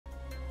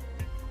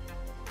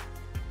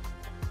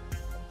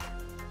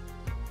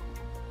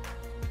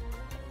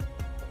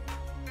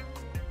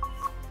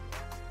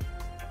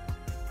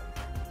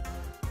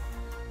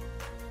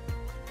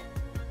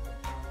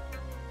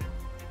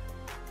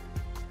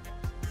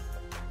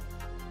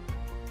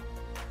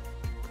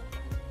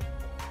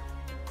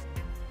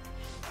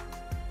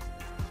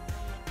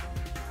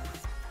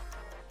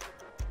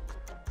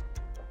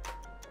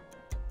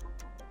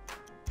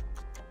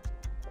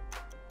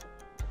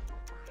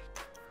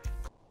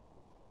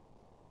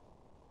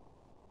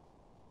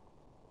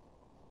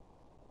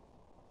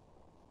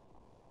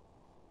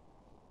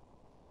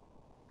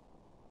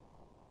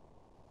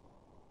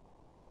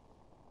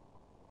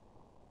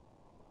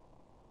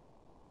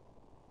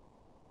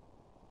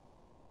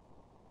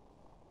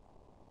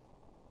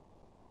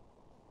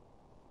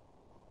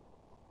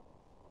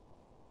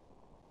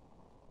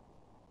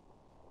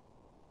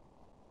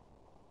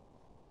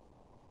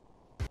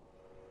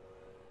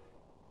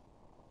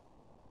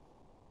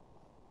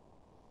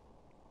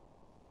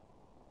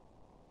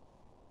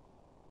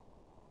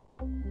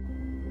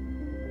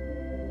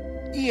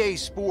EA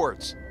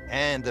Sports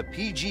and the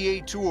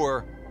PGA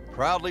Tour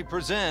proudly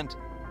present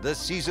the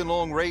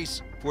season-long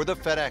race for the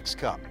FedEx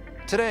Cup.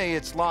 Today,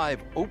 it's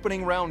live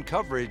opening round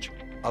coverage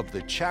of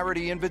the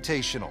Charity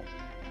Invitational.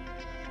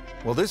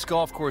 Well, this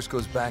golf course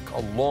goes back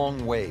a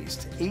long ways,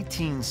 to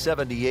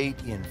 1878,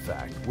 in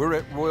fact. We're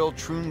at Royal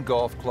Troon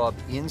Golf Club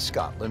in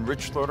Scotland.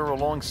 Rich Slaughter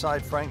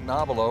alongside Frank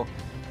Nobilo.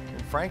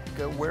 And Frank,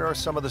 where are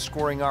some of the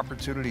scoring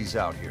opportunities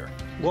out here?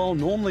 Well,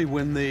 normally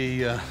when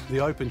the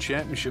Open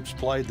Championships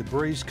played, the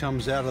breeze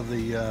comes out of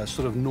the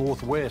sort of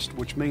northwest,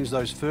 which means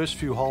those first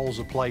few holes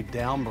are played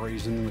down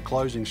breeze and then the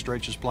closing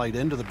stretch is played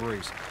into the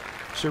breeze.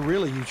 So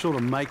really you sort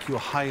of make your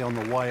hay on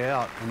the way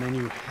out and then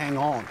you hang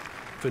on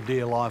for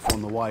dear life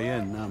on the way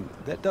in.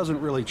 That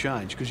doesn't really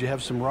change because you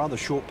have some rather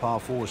short par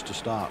fours to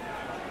start.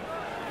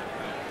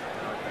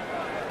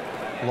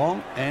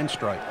 Long and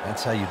straight.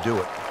 That's how you do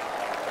it.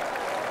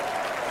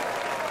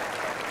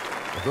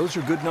 Well, those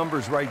are good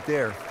numbers right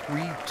there.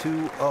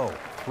 320,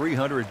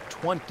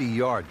 320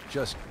 yards.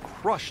 Just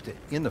crushed it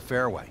in the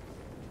fairway.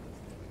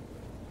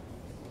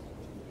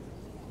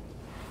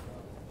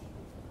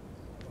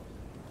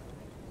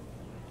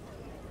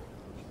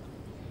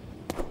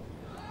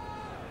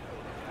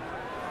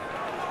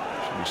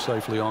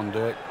 Safely on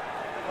deck.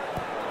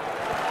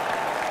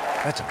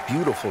 That's a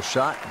beautiful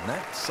shot, and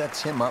that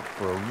sets him up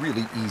for a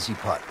really easy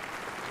putt.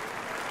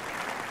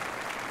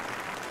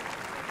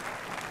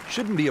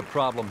 Shouldn't be a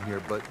problem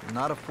here, but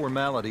not a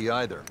formality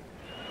either.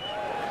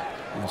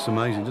 It's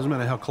amazing. Doesn't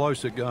matter how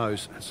close it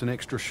goes. It's an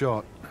extra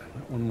shot.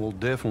 That one will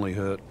definitely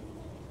hurt.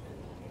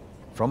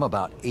 From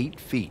about 8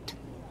 feet.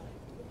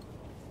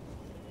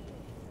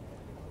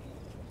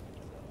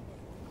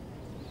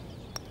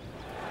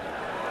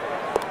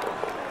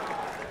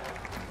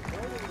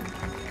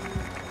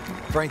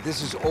 Frank,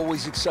 this is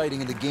always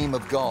exciting in the game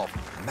of golf.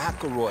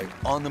 McIlroy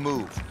on the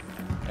move.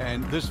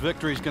 And this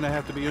victory is going to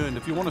have to be earned.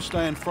 If you want to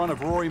stay in front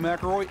of Rory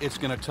McIlroy, it's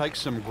going to take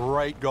some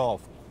great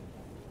golf.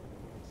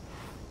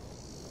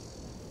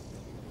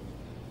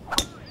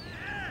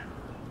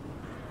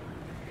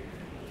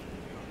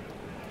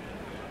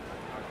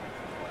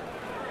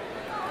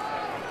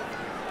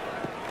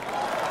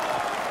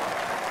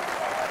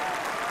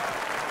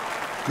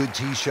 Good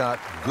tee shot,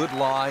 good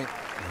lie,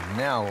 and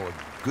now a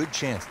good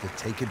chance to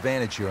take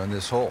advantage here on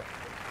this hole.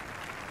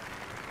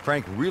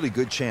 Frank, really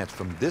good chance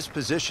from this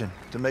position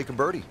to make a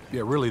birdie.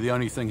 Yeah, really the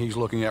only thing he's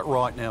looking at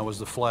right now is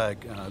the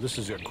flag. This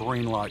is a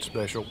green light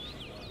special.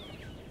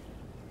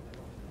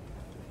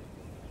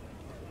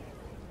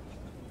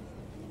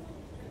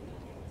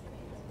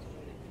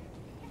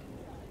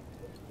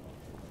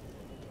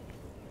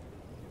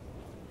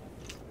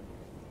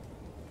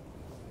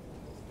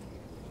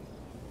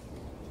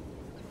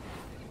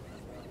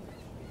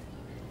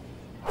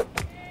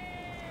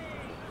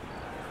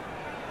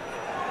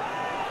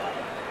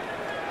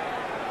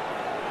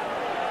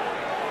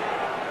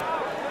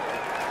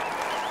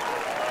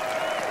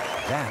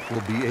 That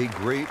will be a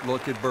great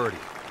look at birdie.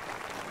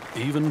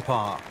 Even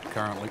par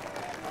currently.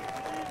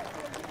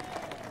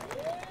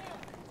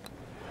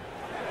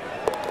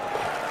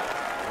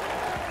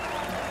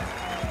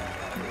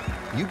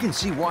 You can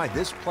see why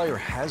this player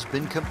has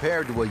been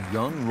compared to a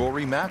young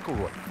Rory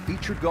McIlroy,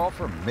 featured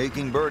golfer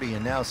making birdie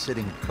and now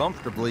sitting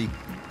comfortably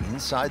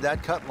inside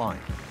that cut line.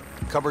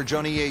 Coverage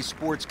on EA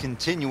Sports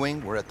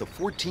continuing. We're at the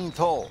 14th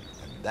hole,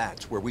 and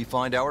that's where we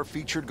find our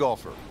featured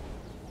golfer.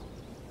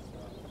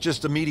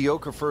 Just a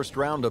mediocre first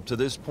round up to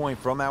this point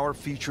from our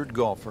featured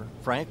golfer.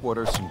 Frank, what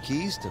are some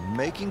keys to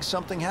making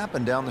something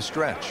happen down the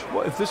stretch?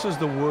 Well, if this is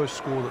the worst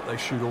score that they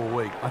shoot all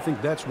week, I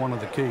think that's one of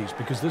the keys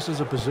because this is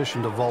a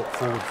position to vault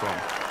forward from.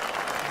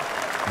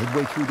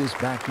 Midway through this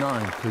back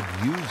nine, could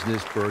use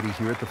this birdie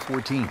here at the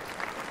 14th.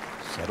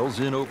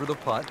 Settles in over the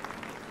putt.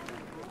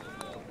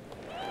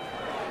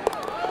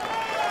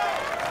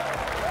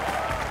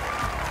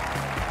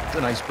 It's a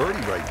nice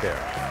birdie right there.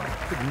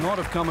 Could not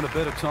have come at a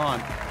better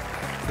time.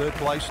 Third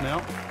place now.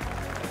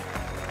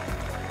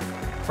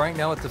 Frank,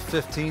 now at the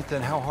 15th,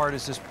 and how hard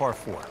is this par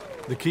 4?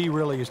 The key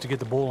really is to get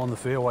the ball on the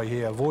fairway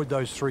here. Avoid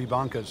those 3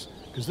 bunkers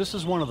because this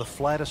is one of the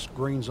flattest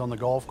greens on the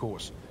golf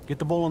course. Get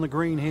the ball on the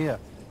green here.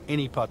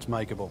 Any putt's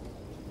makeable.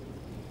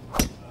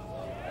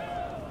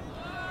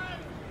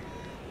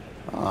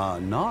 Ah,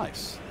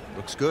 nice.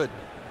 Looks good.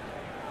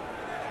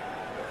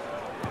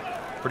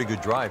 Pretty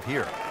good drive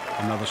here.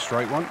 Another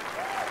straight one.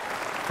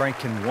 Frank,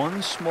 can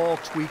one small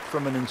tweak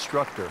from an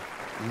instructor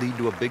lead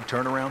to a big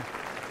turnaround?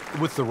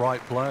 With the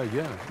right player,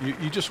 yeah.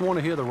 You just want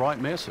to hear the right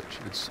message.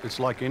 It's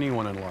like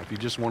anyone in life. You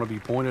just want to be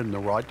pointed in the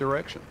right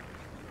direction.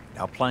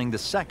 Now playing the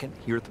second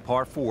here at the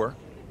par 4.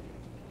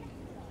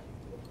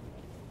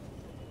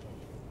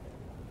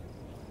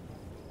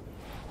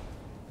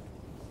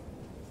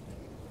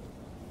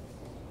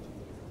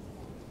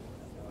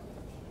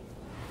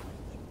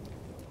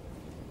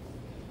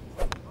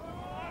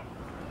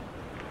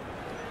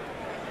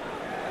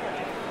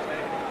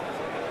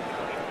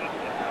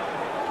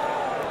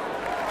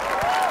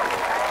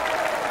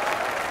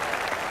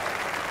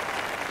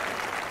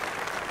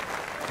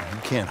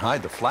 Can't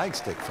hide the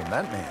flagstick from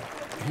that man.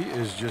 He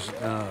is just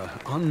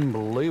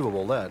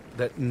unbelievable.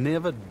 That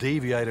never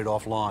deviated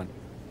offline.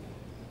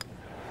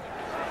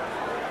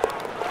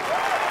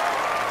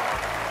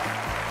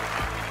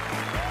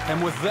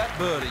 And with that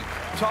birdie,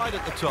 tied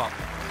at the top.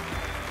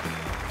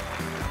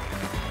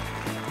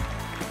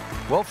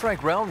 Well,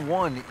 Frank, round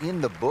one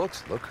in the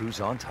books. Look who's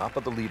on top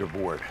of the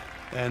leaderboard.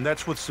 And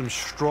that's with some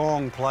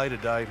strong play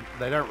today.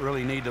 They don't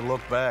really need to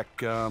look back.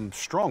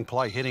 Strong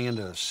play heading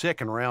into the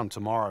second round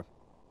tomorrow.